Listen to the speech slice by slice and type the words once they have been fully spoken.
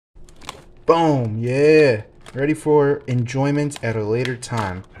Boom, yeah. Ready for enjoyment at a later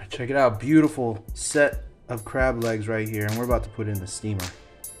time. Check it out, beautiful set of crab legs right here, and we're about to put it in the steamer.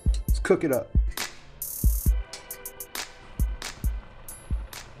 Let's cook it up.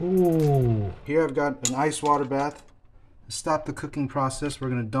 Ooh, here I've got an ice water bath. To stop the cooking process, we're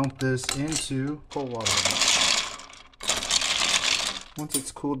gonna dump this into cold water. Once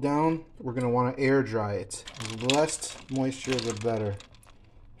it's cooled down, we're gonna wanna air dry it. The less moisture, the better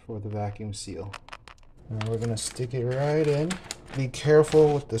for the vacuum seal. Now we're gonna stick it right in. Be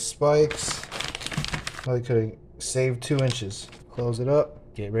careful with the spikes. I could have saved 2 inches. Close it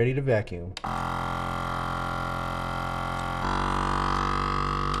up, get ready to vacuum. Now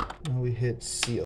we hit seal.